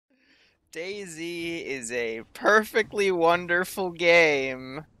DayZ is a perfectly wonderful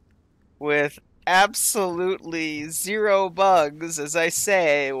game with absolutely zero bugs, as I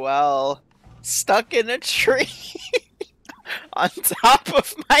say, while stuck in a tree on top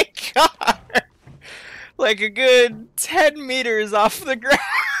of my car, like a good 10 meters off the ground.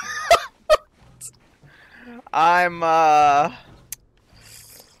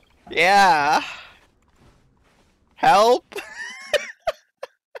 Yeah. Help?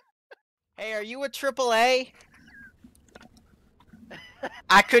 Hey, are you a AAA?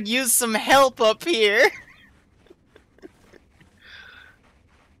 I could use some help up here.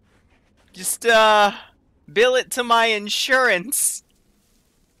 Just, bill it to my insurance.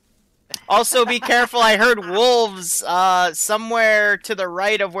 Also, be careful, I heard wolves, somewhere to the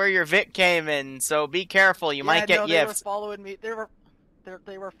right of where your Vic came in, so be careful, you might get yiffed. They were following me, they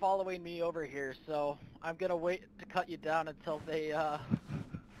were following me over here, so I'm gonna wait to cut you down until they,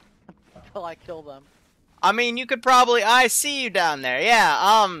 until I kill them. I mean, you could probably... I see you down there,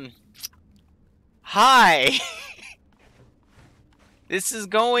 yeah, Hi. This is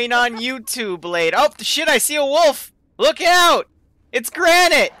going on YouTube later. Oh, shit, I see a wolf! Look out! It's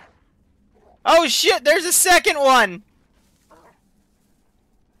Granite! Oh, shit, there's a second one!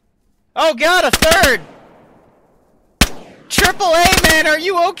 Oh, God, a third! AAA, man, are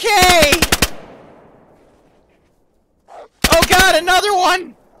you okay? Oh, God, another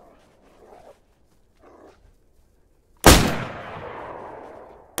one!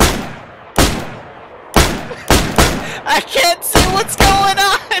 I can't see what's going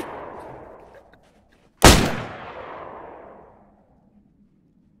on!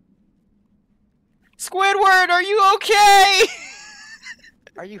 Squidward, are you okay?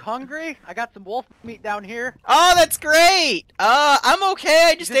 Are you hungry? I got some wolf meat down here. Oh, that's great! I'm okay,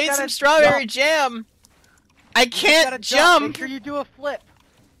 I just ate some strawberry jam. I can't jump! Make sure you do a flip.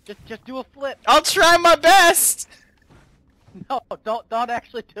 Just do a flip. I'll try my best! No, don't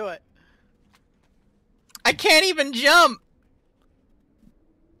actually do it. I can't even jump!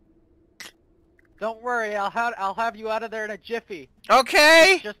 Don't worry, I'll have you out of there in a jiffy.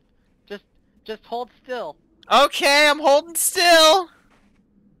 Okay! Just hold still. Okay, I'm holding still.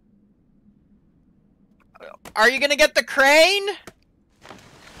 Are you gonna get the crane?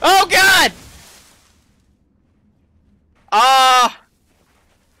 Oh, God!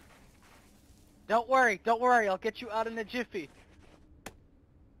 Don't worry, I'll get you out in a jiffy.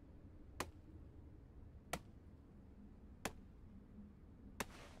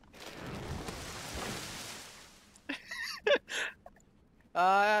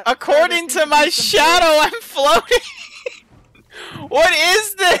 According to my shadow, I'm floating! What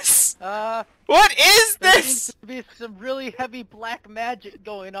is this? What is There this? seems to be some really heavy black magic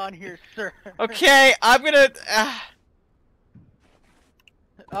going on here, sir. Okay, I'm gonna...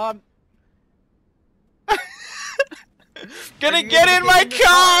 Gonna get in my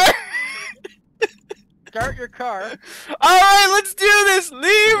car! Start your car. Alright, let's do this!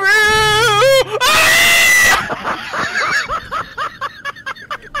 Liru!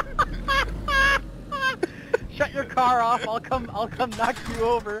 Shut your car off, I'll come knock you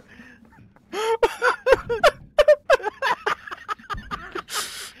over.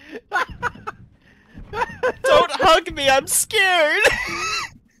 Don't hug me, I'm scared!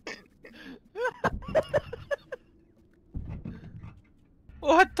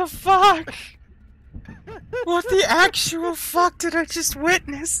 What the fuck? What the actual fuck did I just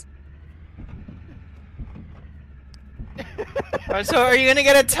witness? So are you gonna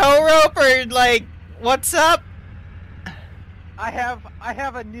get a tow rope or like, what's up? I have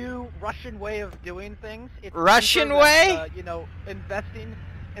a new Russian way of doing things. It's Russian than, way? You know, investing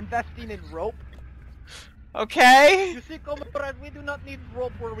in rope. Okay. You see, comrade, we do not need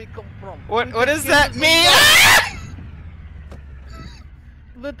rope where we come from. What does that mean?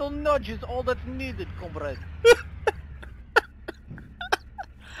 Little nudge is all that's needed, comrade.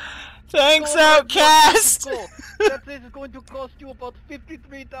 Thanks, Outcast! That is going to cost you about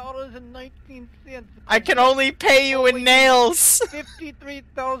 $53.19. I can only pay you in nails.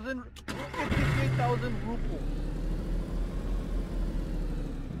 53,000 rubles.